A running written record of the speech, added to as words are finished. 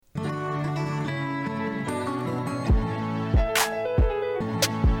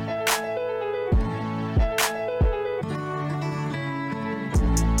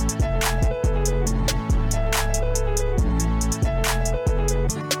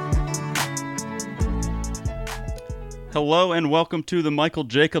Hello and welcome to the Michael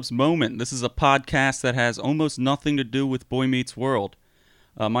Jacobs Moment. This is a podcast that has almost nothing to do with Boy Meets World.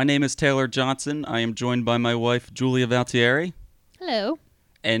 My name is Taylor Johnson. I am joined by my wife, Julia Valtieri. Hello.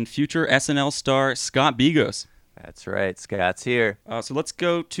 And future SNL star, Scott Bezos. That's right, Scott's here. So let's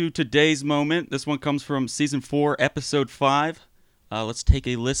go to today's moment. This one comes from Season 4, Episode 5. Let's take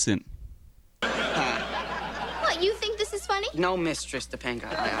a listen. What, you think this is funny? No, Mistress Topanga.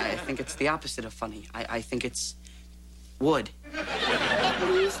 I think it's the opposite of funny. I think it's wood. At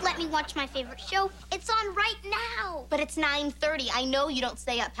least let me watch my favorite show. It's on right now. But it's 9:30. I know you don't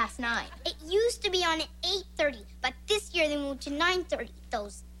stay up past 9. It used to be on at 8:30, but this year they moved to 9:30.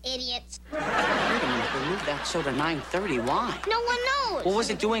 Those idiots. Wait a minute, they moved that show to 9:30. Why? No one knows. Well, was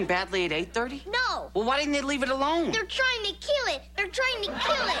it doing badly at 8:30? No. Well, why didn't they leave it alone? They're trying to kill it. They're trying to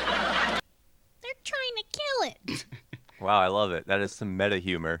kill it. They're trying to kill it. Wow, I love it. That is some meta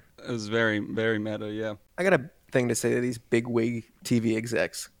humor. It was very, very meta, yeah. I got a thing to say to these big wig TV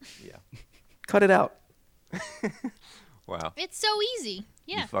execs. Yeah. Cut it out. Wow. It's so easy.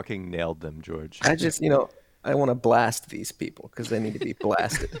 You Yeah. fucking nailed them, George. I just, I want to blast these people because they need to be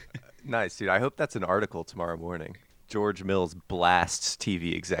blasted. Nice, dude. I hope that's an article tomorrow morning. George Mills blasts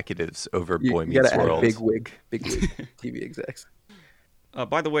TV executives over Boy You Meets gotta add World. big wig TV execs.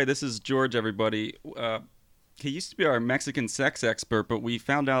 By the way, this is George, everybody. He used to be our Mexican sex expert, but we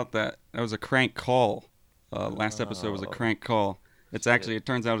found out that was a crank call. Last episode was a crank call. It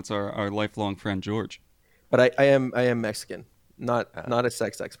turns out it's our lifelong friend, George. But I am Mexican, not a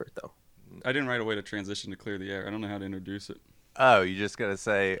sex expert though. I didn't write a way to transition to clear the air. I don't know how to introduce it. Oh, you just gotta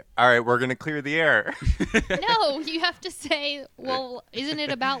say, all right, we're gonna clear the air. No, you have to say, well, isn't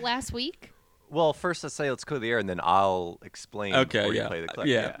it about last week? Well, first let's say let's clear the air, and then I'll explain Okay, before yeah. you play the clip.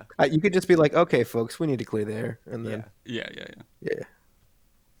 Yeah. You could just be like, okay, folks, we need to clear the air, and then Yeah. yeah.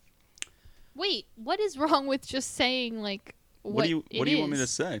 Wait, what is wrong with just saying like What do you want me to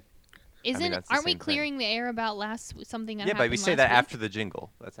say? Isn't that's the aren't we same thing. clearing the air about something that Yeah, happened but we say last that week? after the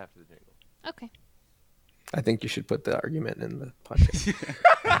jingle. That's after the jingle. Okay. I think you should put the argument in the podcast.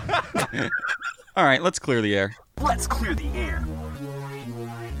 All right, let's clear the air. Let's clear the air.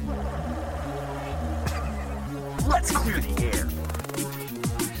 Let's clear the air.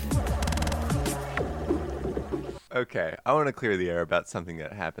 Okay, I want to clear the air about something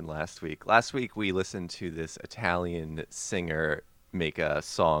that happened last week. Last week, we listened to this Italian singer make a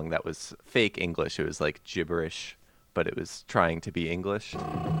song that was fake English. It was like gibberish, but it was trying to be English.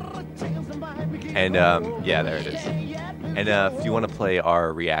 And, yeah, there it is. And if you want to play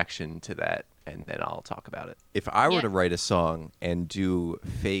our reaction to that, and then I'll talk about it. If I were Yeah. to write a song and do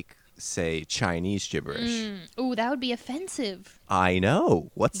fake, say, Chinese gibberish, Ooh, that would be offensive. I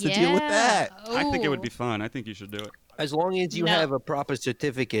know. What's the deal with that? I think it would Ooh. be fun. I think you should do it. As long as you No. have a proper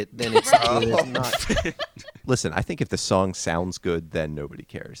certificate, then it's not. Listen, I think if the song sounds good, then nobody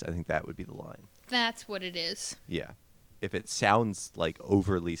cares. I think that would be the line. That's what it is. Yeah. If it sounds like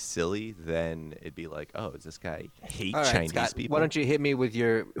overly silly, then it'd be like, oh, does this guy hate All right, Chinese Scott, people? why don't you hit me with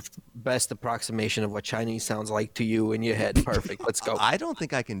your best approximation of what Chinese sounds like to you in your head? Perfect. Let's go. I don't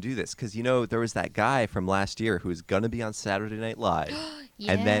think I can do this because, there was that guy from last year who was going to be on Saturday Night Live.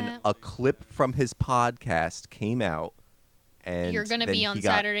 And then Yeah. a clip from his podcast came out. And You're going to then be on he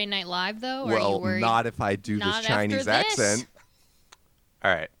got- Saturday Night Live, though? Or are Well, you worried? not if I do Not this Chinese after this? accent.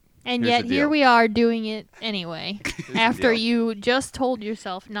 All right. And Here's yet the here deal. we are doing it anyway. the After deal. you just told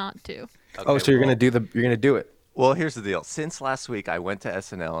yourself not to. Oh, Okay, so you're well- gonna do it. Well, here's the deal. Since last week, I went to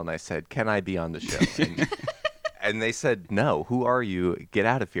SNL and I said, "Can I be on the show?" And they said, "No. Who are you? Get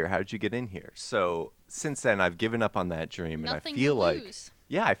out of here. How did you get in here?" So since then, I've given up on that dream, Nothing and I feel to like, lose.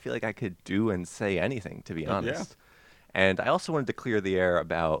 yeah, I feel like I could do and say anything, to be Yeah. honest. And I also wanted to clear the air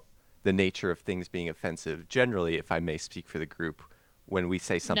about the nature of things being offensive. Generally, if I may speak for the group, when we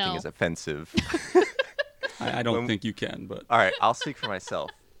say something No. is offensive, I don't think you can, but all right, I'll speak for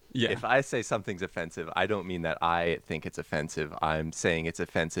myself. yeah. If I say something's offensive, I don't mean that I think it's offensive. I'm saying it's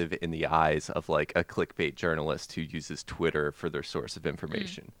offensive in the eyes of like a clickbait journalist who uses Twitter for their source of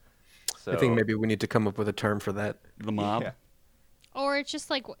information. So I think maybe we need to come up with a term for that. The mob. Yeah. Or it's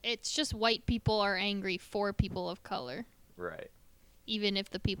just white people are angry for people of color, Right. even if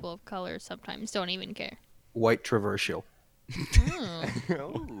the people of color sometimes don't even care. White traversial.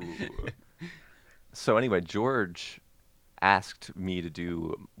 So anyway, George asked me to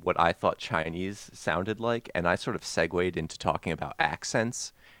do what I thought Chinese sounded like, and I sort of segued into talking about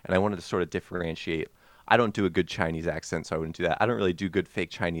accents, and I wanted to sort of differentiate. I don't do a good Chinese accent, so I wouldn't do that. I don't really do good fake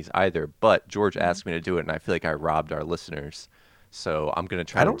Chinese either, but George asked me to do it, and I feel like I robbed our listeners. So I'm gonna I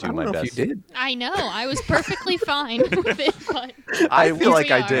try to don't do my know best. if you did. I know. I was perfectly fine with it, but I feel like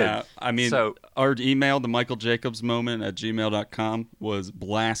we I are. did. Yeah, I mean, So- our email, the Michael Jacobs moment at gmail.com, was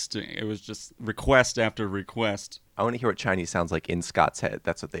blasting. It was just request after request. I want to hear what Chinese sounds like in Scott's head.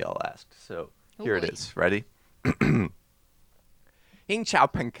 That's what they all asked. So Oh, here boy. it is. Ready? Ing chao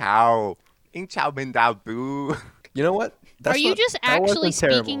pen kao. Ing chao bin dao bu. You know what? are you just that wasn't actually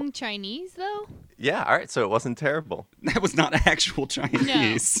terrible. speaking Chinese though? Yeah, all right. So it wasn't terrible. That was not actual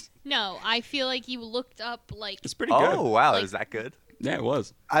Chinese. No, I feel like you looked up like It's pretty good. Oh, wow. Like- Is that good? Yeah, it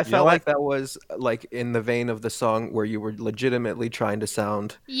was. I know felt what? like that was like in the vein of the song where you were legitimately trying to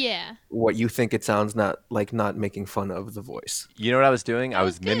sound yeah. what you think it sounds, not making fun of the voice. You know what I was doing? I That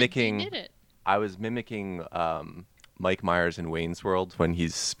was good. You mimicking. did it. I was mimicking Mike Myers in Wayne's World when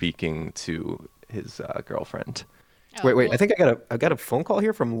he's speaking to his girlfriend. Oh, Wait, well, I think I got a phone call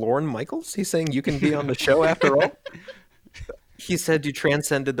here from Lorne Michaels. He's saying you can be on the show after all. He said you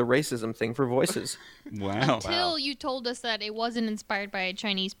transcended the racism thing for voices. Wow. Until you told us that it wasn't inspired by a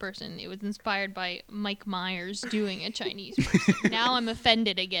Chinese person. It was inspired by Mike Myers doing a Chinese person. Now I'm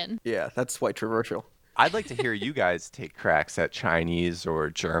offended again. Yeah, that's quite controversial. I'd like to hear you guys take cracks at Chinese or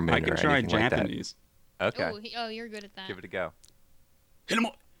German I can or try anything like that. Japanese. Okay, Oh, you're good at that. give it a go.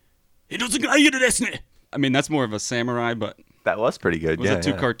 I mean, that's more of a samurai, but That was pretty good. was yeah, it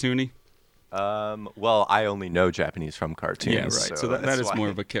too yeah. cartoony? Well, I only know Japanese from cartoons. Yeah, right. So that that's is why. more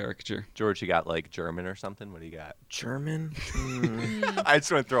of a caricature. George, you got like German or something? What do you got? German? I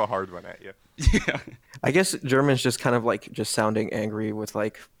just want to throw a hard one at you. Yeah. I guess German's just kind of like just sounding angry with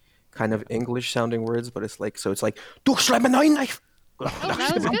like kind of English sounding words, but it's like "Du schreib mir neuen knife." Oh,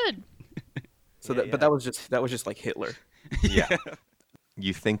 that was good. So Yeah, but that was just like Hitler. Yeah.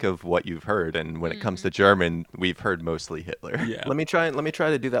 You think of what you've heard, and when it comes to German, we've heard mostly Hitler. Yeah. Let me try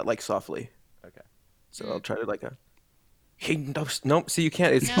to do that like softly. Okay. So I'll try to like a. Nope. See, you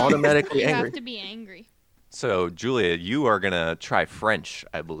can't. It's No, automatically you angry. have to be angry. So, Julia, you are gonna try French,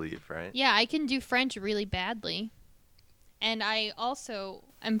 I believe, right? Yeah, I can do French really badly. And I also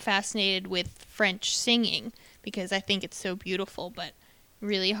am fascinated with French singing because I think it's so beautiful, but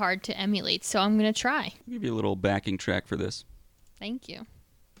really hard to emulate. So I'm going to try. I'll give you a little backing track for this. Thank you.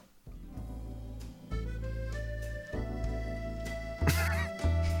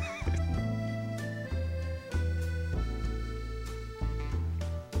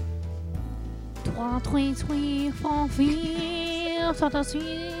 Trois, trois, trois, four, five, trois, trois,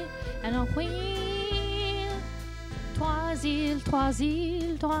 trois, and a wheel. Trois îles,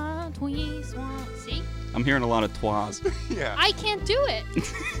 trois, trois, see? I'm hearing a lot of twas. Yeah. I can't do it.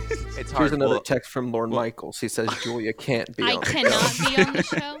 It's hard. Here's another Well, text from Lorne Michaels. He says Julia can't be I on. cannot be on the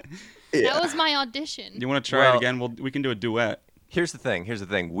show. Yeah. That was my audition. You want to try it Well- again? We can do a duet. Here's the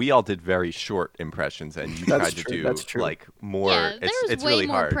thing. We all did very short impressions, and you That's tried to true, do that's true. like more. Yeah, there was it's way really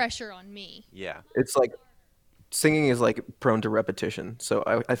more hard. pressure on me. Yeah. It's like singing is like prone to repetition. So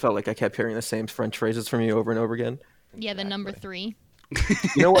I felt like I kept hearing the same French phrases from you over and over again. Yeah, the number 3.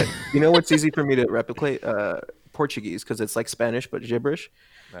 You know what? You know what's easy for me to replicate? Portuguese, because it's like Spanish but gibberish.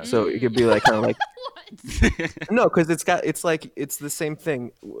 So it could be like kind of like What? no, because it's the same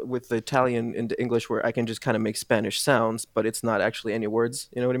thing with the Italian into English where I can just kind of make Spanish sounds, but it's not actually any words.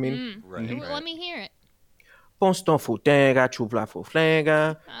 You know what I mean? Right. Well, let me hear it.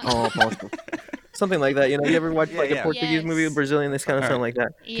 Something like that. You know, you ever watch like Yeah. a Portuguese movie, a Yes. Brazilian? They kind of All sound right. like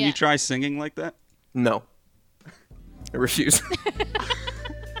that. Can Yeah. you try singing like that? No, I refuse.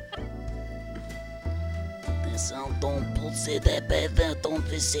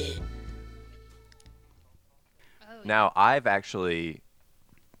 Now, I've actually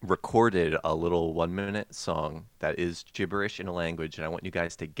recorded a little 1-minute song that is gibberish in a language, and I want you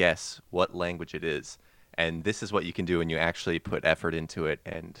guys to guess what language it is. And this is what you can do when you actually put effort into it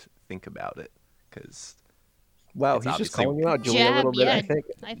and think about it. Because Wow, It's he's just obviously- calling you out, Julia, a little bit. yeah. I think.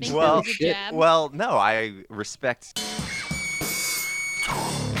 I think well, that was a jab. well, no, I respect.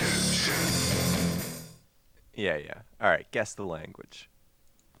 Yeah. All right, guess the language.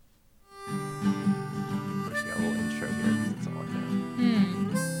 I'm just got a little intro here because it's all I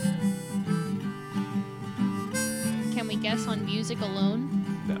know. Can we guess on music alone?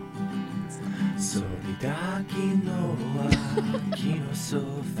 No. そりだけの秋のソフ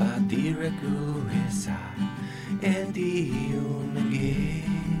ァディレクエサエンディオネゲ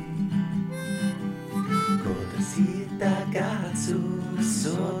コダシタガツ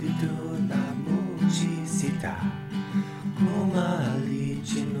ソディドナムチシタコマリ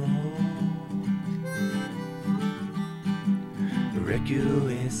チノレキ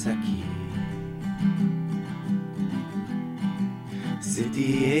ュエサキセテ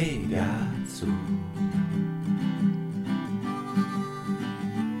ィエガツ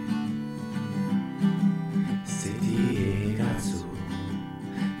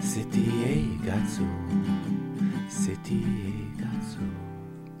City Eigatsu. City Eigatsu.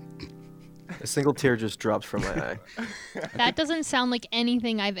 A single tear just drops from my eye. That doesn't sound like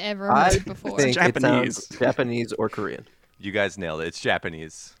anything I've ever I heard before. think Japanese. it sounds Japanese or Korean. You guys nailed it. It's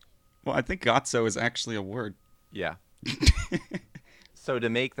Japanese. Well, I think Gatso is actually a word. Yeah. So to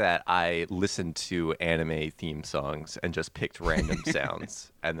make that, I listened to anime theme songs and just picked random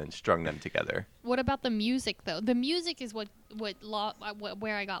sounds and then strung them together. What about the music though? The music is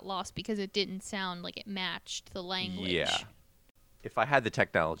where I got lost because it didn't sound like it matched the language. Yeah. If I had the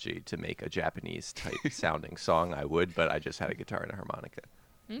technology to make a Japanese type sounding song, I would, but I just had a guitar and a harmonica.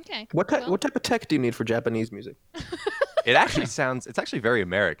 Okay. What type of tech do you need for Japanese music? It actually it's actually very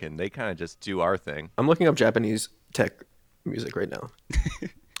American. They kind of just do our thing. I'm looking up Japanese tech music right now.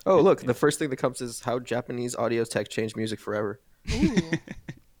 Oh, look, the first thing that comes is how Japanese audio tech changed music forever. Ooh.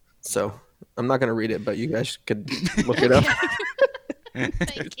 So I'm not going to read it, but you guys could look it up.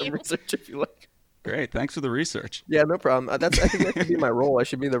 Thank Some you. research if you like. Great. Thanks for the research. Yeah, no problem. I think that should be my role. I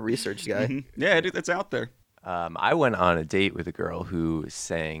should be the research guy. Mhm. Yeah, dude, that's out there. I went on a date with a girl who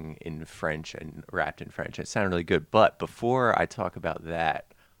sang in French and rapped in French. It sounded really good. But before I talk about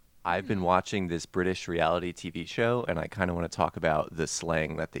that, I've been watching this British reality TV show, and I kind of want to talk about the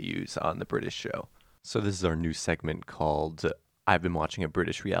slang that they use on the British show. So this is our new segment called I've been watching a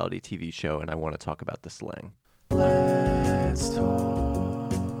British reality TV show, and I want to talk about the slang. Let's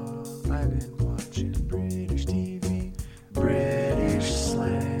talk. I've been watching British TV, British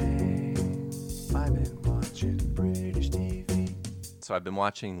slang. I've been watching British TV. So I've been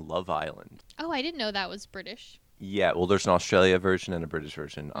watching Love Island. Oh, I didn't know that was British. Yeah, well, there's an Australia version and a British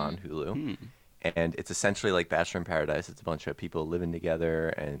version on Hulu. And it's essentially like Bachelor in Paradise. It's a bunch of people living together,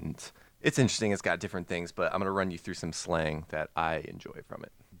 and it's interesting. It's got different things, but I'm going to run you through some slang that I enjoy from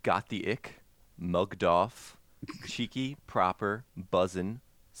it. Got the ick, mugged off, cheeky, proper, buzzin',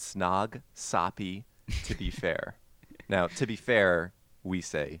 snog, soppy, to be fair. Now, to be fair, we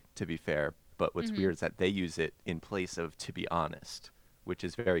say to be fair, but what's weird is that they use it in place of to be honest, which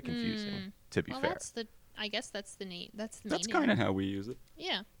is very confusing, to be Well, fair. I guess that's the name. That's the That's main kind of name. how we use it.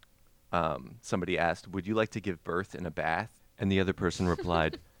 Yeah. Somebody asked, would you like to give birth in a bath? And the other person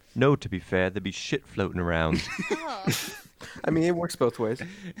replied, no, to be fair, there'd be shit floating around. Oh. I mean, it works both ways.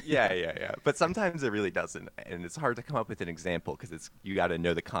 Yeah. But sometimes it really doesn't. And it's hard to come up with an example because you got to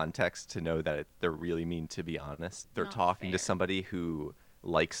know the context to know that they're really mean to be honest. They're Not talking to fair. somebody who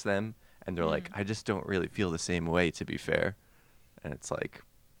likes them, and they're like, I just don't really feel the same way, to be fair. And it's like,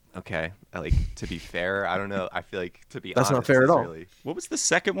 okay, like, to be fair, I don't know. I feel like to be That's not honest fair at is all. really, What was the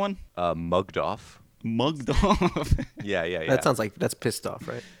second one? mugged off. Mugged off. Yeah. That sounds like that's pissed off,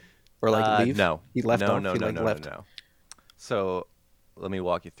 right? Or like leave? No. He left no, off? No, He no, like no, left? no. So let me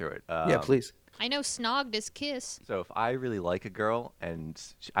walk you through it. Yeah, please. I know snogged is kiss. So if I really like a girl and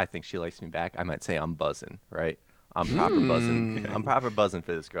I think she likes me back, I might say I'm buzzing, right? I'm proper buzzing. I'm proper buzzing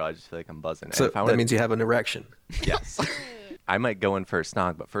for this girl. I just feel like I'm buzzing. And So if I that wanna, means you have an erection. yes. I might go in for a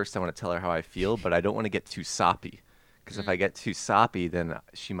snog, but first I want to tell her how I feel, but I don't want to get too soppy. Because if I get too soppy, then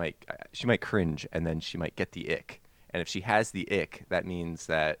she might cringe, and then she might get the ick. And if she has the ick, that means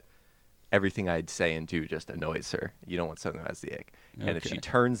that everything I'd say and do just annoys her. You don't want someone who has the ick. And if she Okay.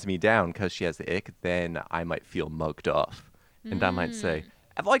 turns me down because she has the ick, then I might feel mugged off. And I might say,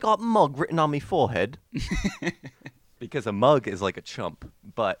 have I got mug written on my forehead? Because a mug is like a chump,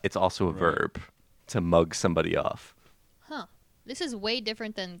 but it's also a verb to mug somebody off. Huh. This is way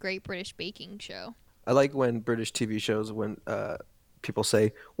different than Great British Baking Show. I like when British TV shows when people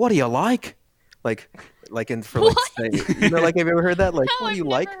say, "What do you like?" Like in for like What? saying, like have you ever heard that? Like, No, what do you I've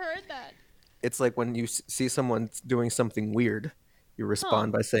like? never heard that. It's like when you see someone doing something weird, you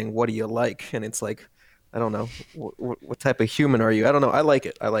respond by saying, "What do you like?" And it's like, I don't know, what type of human are you? I don't know. I like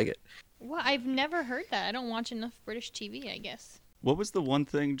it. Well, I've never heard that. I don't watch enough British TV, I guess. What was the one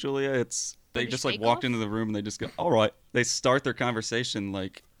thing, Julia? It's they British just like Bake walked Off? into the room and they just go, "All right." They start their conversation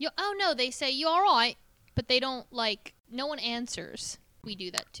like, Oh no, they say you all right, but they don't like. No one answers. We do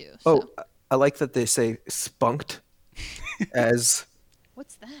that too. Oh, So. I like that they say spunked as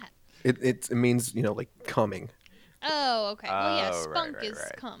What's that? it means, like coming. Oh, okay. Well, yeah, Oh, right, spunk right, is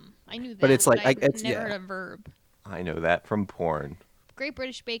right. come. I knew that. But it's like, I've never heard a verb. I know that from porn. Great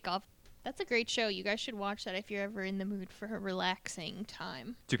British Bake Off. That's a great show. You guys should watch that if you're ever in the mood for a relaxing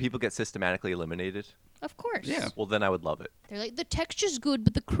time. Do people get systematically eliminated? Of course. Yeah. Well, then I would love it. They're like, the texture's good,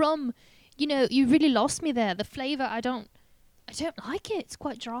 but the crumb, you really lost me there. The flavor, I don't like it. It's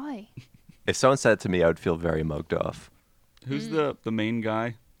quite dry. If someone said it to me, I would feel very mugged off. "Who's the main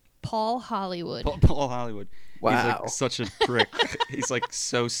guy?" Paul Hollywood. Paul Hollywood. He's Wow. like such a prick. He's like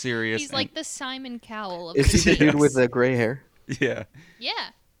so serious. He's and- like the Simon Cowell of Is he the TV. dude with the gray hair? yeah. Yeah.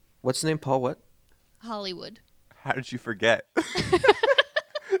 What's his name? Paul what? Hollywood. How did you forget?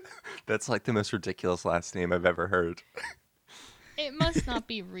 That's like the most ridiculous last name I've ever heard. It must not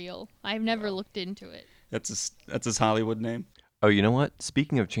be real. I've never looked into it. That's his Hollywood name. Oh, you know what?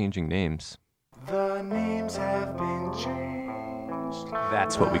 Speaking of changing names, The names have been changed.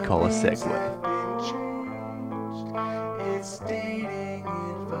 that's what we call a segue. It's dating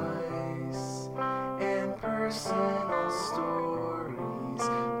advice and personal stories.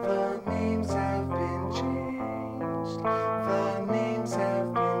 The names have been changed. The names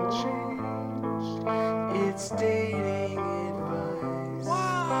have been changed. It's dating advice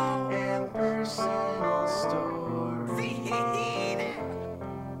and personal stories.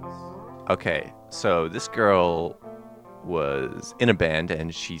 Okay, so this girl was in a band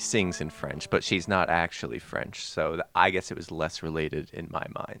and she sings in French, but she's not actually French, so I guess it was less related in my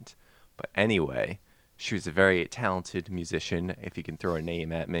mind. But anyway, she was a very talented musician, if you can throw a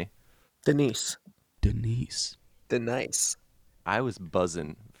name at me. Denise. Denise. Denise. I was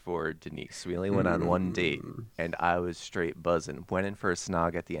buzzing for Denise. We only went on one date, and I was straight buzzing. Went in for a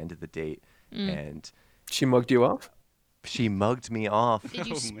snog at the end of the date, and She mugged you off? she mugged me off. Did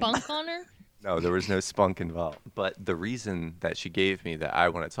you spunk on her? No, there was no spunk involved. But the reason that she gave me that I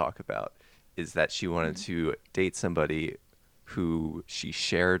want to talk about is that she wanted to date somebody who she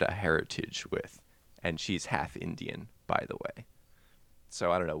shared a heritage with, and she's half Indian, by the way.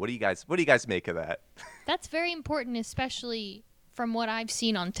 So I don't know. What do you guys make of that? That's very important, especially from what I've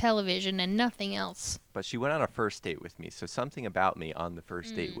seen on television and nothing else. But she went on a first date with me, so something about me on the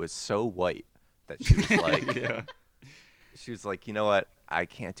first date was so white that she was like, Yeah. she was like, you know what? I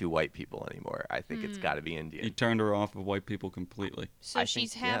can't do white people anymore. I think it's got to be Indian. You turned her off of white people completely. So I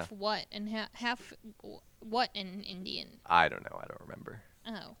she's think- half yeah. what and half what in Indian? I don't know. I don't remember.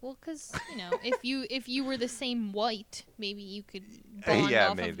 Oh, well, because, if you were the same white, maybe you could bond Yeah,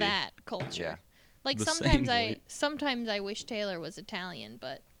 off maybe. of that culture. Yeah. Like The sometimes same I white. sometimes I wish Taylor was Italian,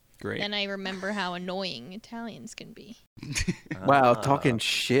 but Great. then I remember how annoying Italians can be. Wow, talking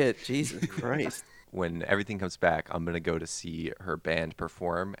shit. Jesus Christ. When everything comes back, I'm going to go to see her band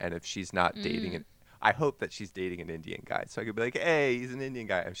perform. And if she's not dating it, I hope that she's dating an Indian guy. So I could be like, hey, he's an Indian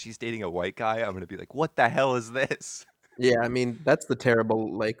guy. If she's dating a white guy, I'm going to be like, what the hell is this? Yeah, I mean, that's the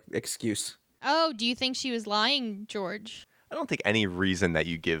terrible, excuse. Oh, do you think she was lying, George? I don't think any reason that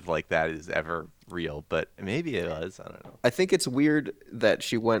you give like that is ever real, but maybe it was. I don't know. I think it's weird that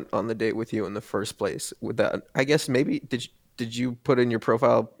she went on the date with you in the first place. With that, I guess maybe did you put in your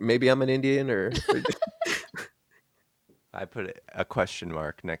profile? Maybe I'm an Indian or I put a question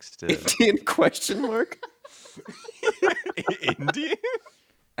mark next to Indian question mark. Indian.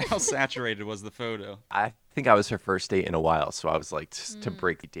 How saturated was the photo? I think I was her first date in a while, so I was like to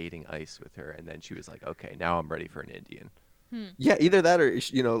break the dating ice with her, and then she was like, "Okay, now I'm ready for an Indian." Yeah, either that or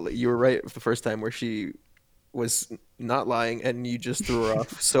you were right the first time where she was not lying and you just threw her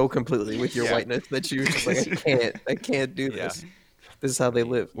off so completely with your Yeah. whiteness that she was just like, I can't do Yeah. this. This is how they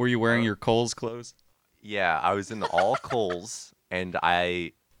live. Were you wearing your Kohl's clothes? Yeah, I was in all Kohl's, and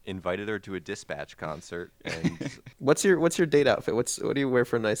I invited her to a Dispatch concert, and What's your date outfit? What do you wear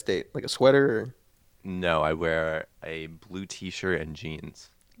for a nice date? Like a sweater? Or... no, I wear a blue T-shirt and jeans.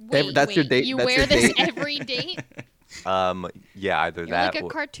 That's your date- You that's wear your this date? every date? Yeah, either You're that like a or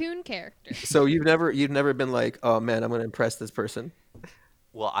cartoon character. So you've never been like, oh man, I'm gonna impress this person.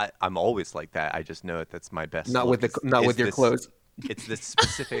 well, I'm always like that. I just know that that's my best. Not look with is- not is with your this- clothes. It's this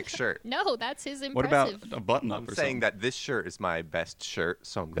specific shirt. No, that's his impressive. What about a button-up I'm or saying something? that this shirt is my best shirt,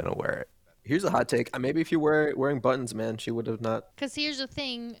 so I'm gonna wear it. Here's a hot take. Maybe if you were wearing buttons, man, she would have not. Because here's the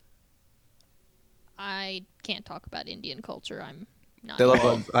thing. I can't talk about Indian culture. I'm not. They love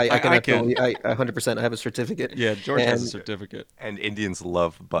involved. buttons. I can I absolutely. I 100%. I have a certificate. Yeah, George has a And certificate. And Indians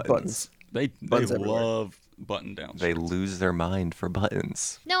love buttons. buttons. They Buttons everywhere. love button-downs. They lose their mind for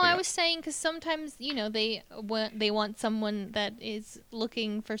buttons. No, I was saying because sometimes they want someone that is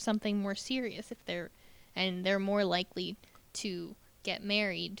looking for something more serious and they're more likely to get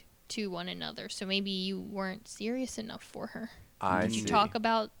married to one another. So maybe you weren't serious enough for her. Did you talk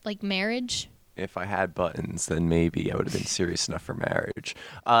about marriage? If I had buttons, then maybe I would have been serious enough for marriage.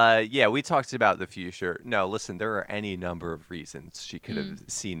 Yeah, we talked about the future. No, listen, there are any number of reasons she could have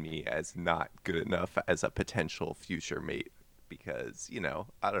seen me as not good enough as a potential future mate. Because,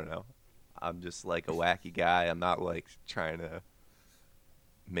 I don't know. I'm just like a wacky guy. I'm not like trying to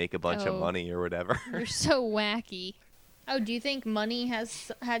make a bunch of Oh. money or whatever. You're so wacky. Oh, do you think money had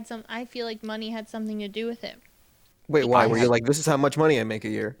some? I feel like money had something to do with it. Wait, why? Were you like, this is how much money I make a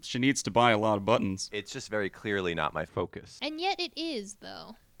year? She needs to buy a lot of buttons. It's just very clearly not my focus. And yet it is,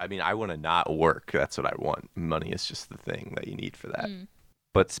 though. I mean, I want to not work. That's what I want. Money is just the thing that you need for that.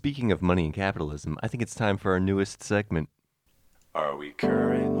 But speaking of money and capitalism, I think it's time for our newest segment. Are we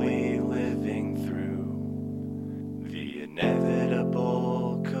currently living through the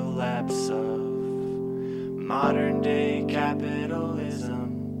inevitable collapse of modern day capitalism?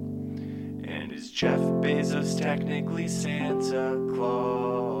 And is Jeff Bezos technically Santa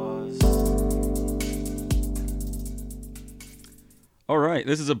Claus? All right,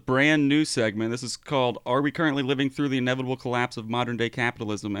 this is a brand new segment. This is called Are We Currently Living Through the Inevitable Collapse of Modern Day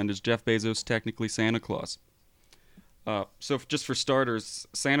Capitalism, and is Jeff Bezos technically Santa Claus? So just for starters,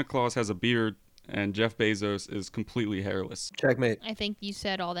 Santa Claus has a beard, and Jeff Bezos is completely hairless. Checkmate. I think you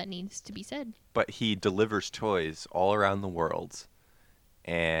said all that needs to be said. But he delivers toys all around the world.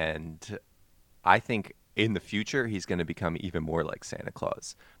 And I think in the future, he's going to become even more like Santa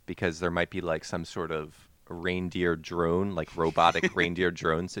Claus. Because there might be like some sort of reindeer drone, like robotic reindeer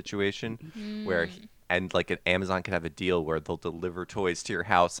drone situation where like an Amazon could have a deal where they'll deliver toys to your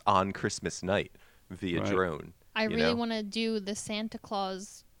house on Christmas night via drone. I really want to do the Santa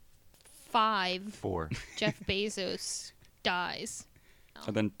Claus 5. 4. Jeff Bezos dies.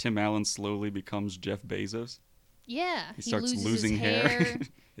 And then Tim Allen slowly becomes Jeff Bezos. Yeah, He starts loses losing his hair.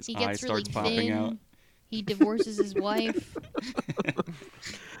 His he eye gets starts really popping thin. out. He divorces his wife.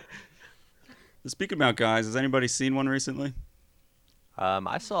 Speaking about guys, has anybody seen one recently?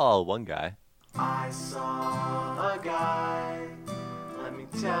 I saw one guy. I saw a guy. Let me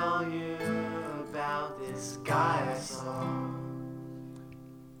tell you about this guy I saw.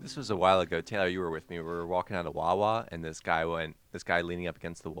 This was a while ago. Taylor, you were with me. We were walking out of Wawa, and this guy leaning up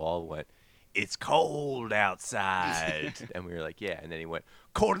against the wall went, "It's cold outside." And we were like, "Yeah." And then he went,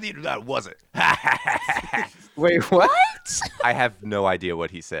 "Colder than that, was it?" Wait, what? I have no idea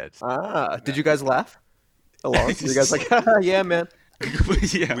what he said. Did you guys laugh along? Were you guys like, yeah, man?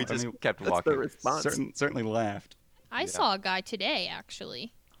 Yeah, We just kept That's walking. the response. certainly laughed. I saw a guy today,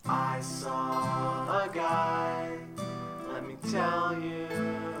 actually. I saw a guy. Let me tell you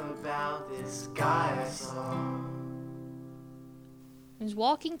about this guy I saw. I was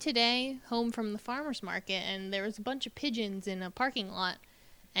walking today home from the farmer's market, and there was a bunch of pigeons in a parking lot.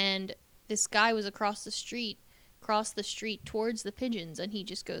 And this guy was across the street towards the pigeons, and he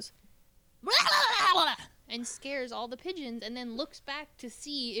just goes, and scares all the pigeons, and then looks back to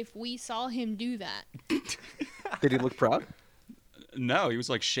see if we saw him do that. Did he look proud? No, he was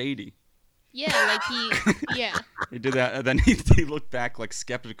like shady. Yeah, yeah. He did that, and then he looked back like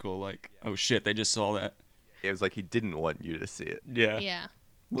skeptical, like, oh shit, they just saw that. It was like he didn't want you to see it. Yeah. Yeah.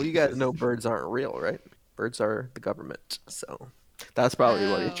 Well, you guys know birds aren't real, right? Birds are the government, so that's probably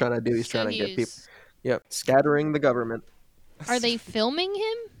what he's trying to do. He's trying to get people. Yep, scattering the government. Are they filming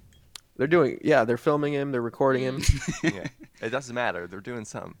him? They're filming him. They're recording him. Yeah. It doesn't matter. They're doing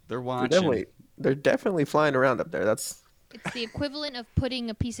something. They're watching. They're definitely flying around up there. It's the equivalent of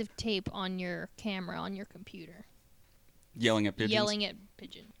putting a piece of tape on your camera on your computer. Yelling at pigeons. Yelling at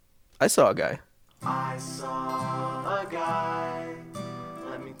pigeon. I saw a guy. I saw a guy.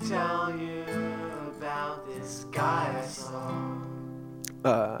 Let me tell you about this guy I saw.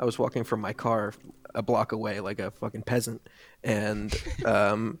 I was walking from my car a block away like a fucking peasant, and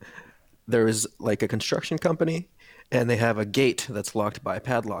there was like a construction company, and they have a gate that's locked by a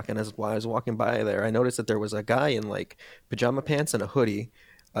padlock. And while I was walking by there, I noticed that there was a guy in like pajama pants and a hoodie,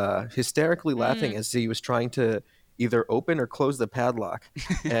 hysterically laughing as he was trying to either open or close the padlock.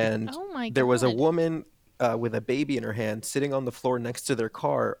 And there was a woman with a baby in her hand sitting on the floor next to their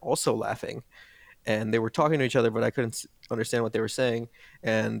car, also laughing. And they were talking to each other, but I couldn't understand what they were saying.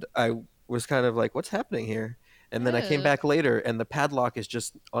 And I was kind of like, what's happening here? And then I came back later, and the padlock is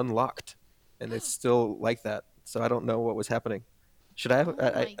just unlocked. And it's still like that. So I don't know what was happening. Should I have...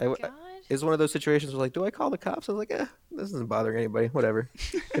 It's one of those situations where like, do I call the cops? I was like, this isn't bothering anybody. Whatever.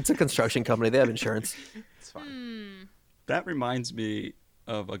 It's a construction company. They have insurance. It's fine. That reminds me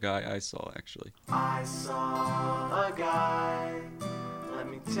of a guy I saw, actually. I saw a guy.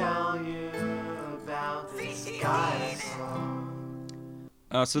 Let me tell you about this guy I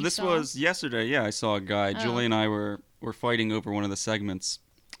saw. So this was yesterday. Yeah, I saw a guy. Julie and I were fighting over one of the segments,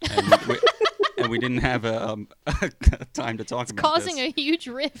 and we didn't have a time to talk about this. It's causing a huge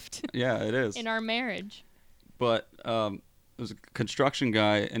rift. Yeah, it is. In our marriage. But there was a construction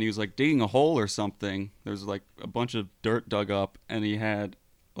guy, and he was like digging a hole or something. There was like a bunch of dirt dug up, and he had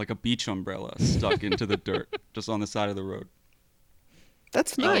like a beach umbrella stuck into the dirt just on the side of the road.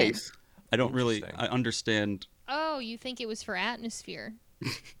 That's nice. I don't really understand. Oh, you think it was for atmosphere?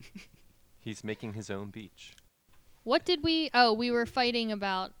 He's making his own beach. What did we... Oh, we were fighting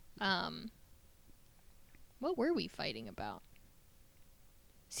about... What were we fighting about?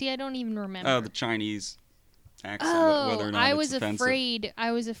 See, I don't even remember. Oh, the Chinese accent, Oh, whether or not I it's was offensive. afraid.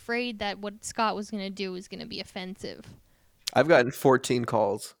 I was afraid that what Scott was going to do was going to be offensive. I've gotten 14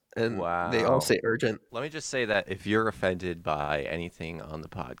 calls, and they all Wow. say urgent. Let me just say that if you're offended by anything on the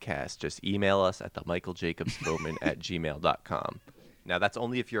podcast, just email us at themichaeljacobsmoment@gmail.com. Now, that's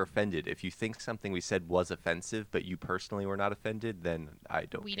only if you're offended. If you think something we said was offensive, but you personally were not offended, then I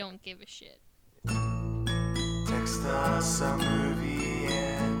don't We care. don't give a shit. Text us a movie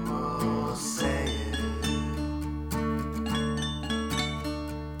and we'll say it.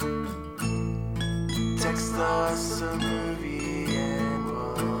 Text us a movie and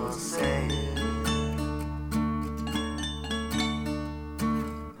we'll say it.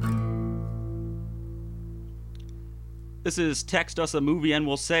 This is Text Us a Movie and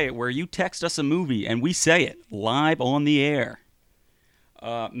We'll Say It, where you text us a movie and we say it live on the air.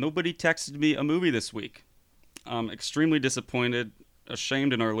 Nobody texted me a movie this week. I'm extremely disappointed,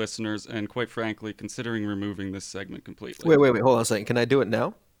 ashamed in our listeners, and quite frankly, considering removing this segment completely. Wait, hold on a second. Can I do it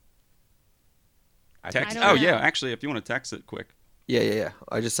now? Text? I don't Oh, know. yeah, actually, if you want to text it quick. Yeah.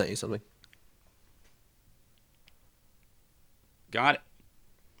 I just sent you something. Got it.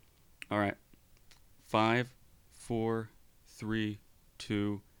 All right. 5, 4, 3,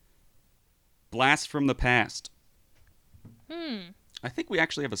 2. Blast from the Past. I think we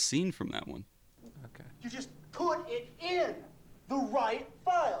actually have a scene from that one. Okay. You just put it in the right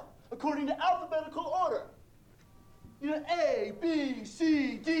file according to alphabetical order. You know, A, B,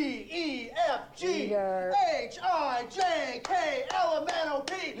 C, D, E, F, G, Peter. H, I, J, K, L, M, N, O,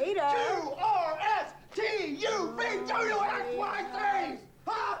 P, Peter. Q, R, S, T, U, V, W, X, Y, Z.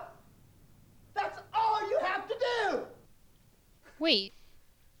 Huh? That's all you have to do. Wait,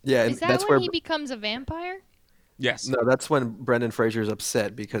 Yeah, and is that that's when where. he becomes a vampire? Yes. No, that's when Brendan Fraser's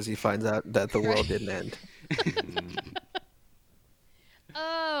upset because he finds out that the world didn't end.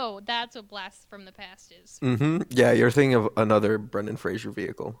 Oh, that's what Blast from the Past is. Mm-hmm. Yeah, you're thinking of another Brendan Fraser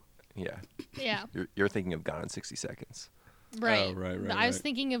vehicle. Yeah. Yeah, You're thinking of Gone in 60 Seconds. right. Oh, right. I was right.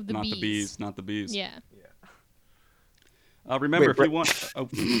 thinking of the Not bees. the bees. Not the bees. Yeah. Remember, Wait, if you want... Oh.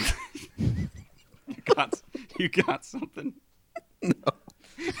 you got something.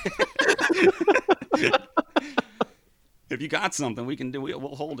 If you got something,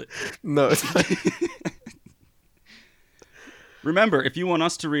 we'll hold it. No, it's not. Remember, if you want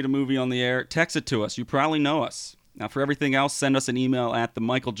us to read a movie on the air, text it to us. You probably know us. Now, for everything else, send us an email at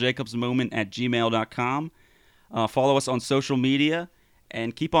themichaeljacobsmoment@gmail.com. Follow us on social media,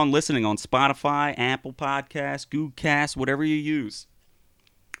 and keep on listening on Spotify, Apple Podcasts, Google Cast, whatever you use.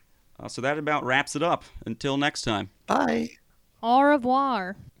 So that about wraps it up. Until next time. Bye. Au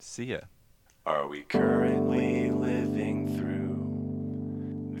revoir. See ya. Are we currently living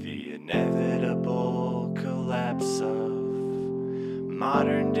through the inevitable collapse of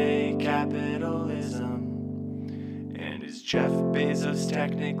modern day capitalism? And is Jeff Bezos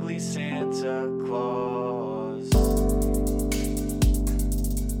technically Santa Claus?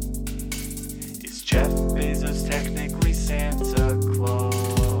 Is Jeff Bezos technically Santa Claus?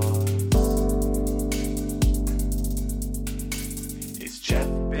 Is Jeff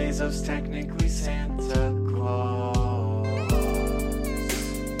Bezos technically Santa Claus?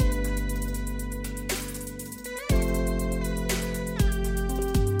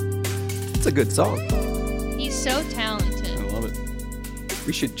 It's a good song. He's so talented. I love it.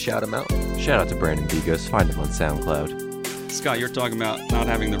 We should shout him out. Shout out to Brandon Vigos. Find him on SoundCloud. Scott, you're talking about not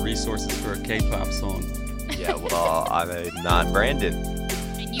having the resources for a K-pop song. Yeah, well, I'm not Brandon.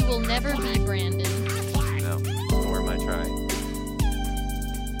 And you will never be Brandon. No, nor am I trying.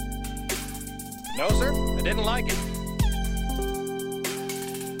 No, sir, I didn't like it.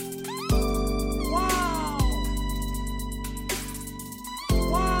 Wow!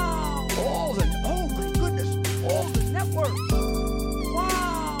 Wow! Oh my goodness! All the networks!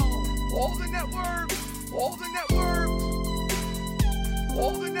 Wow! All the networks! All the networks!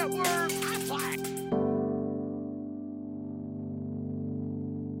 All the networks!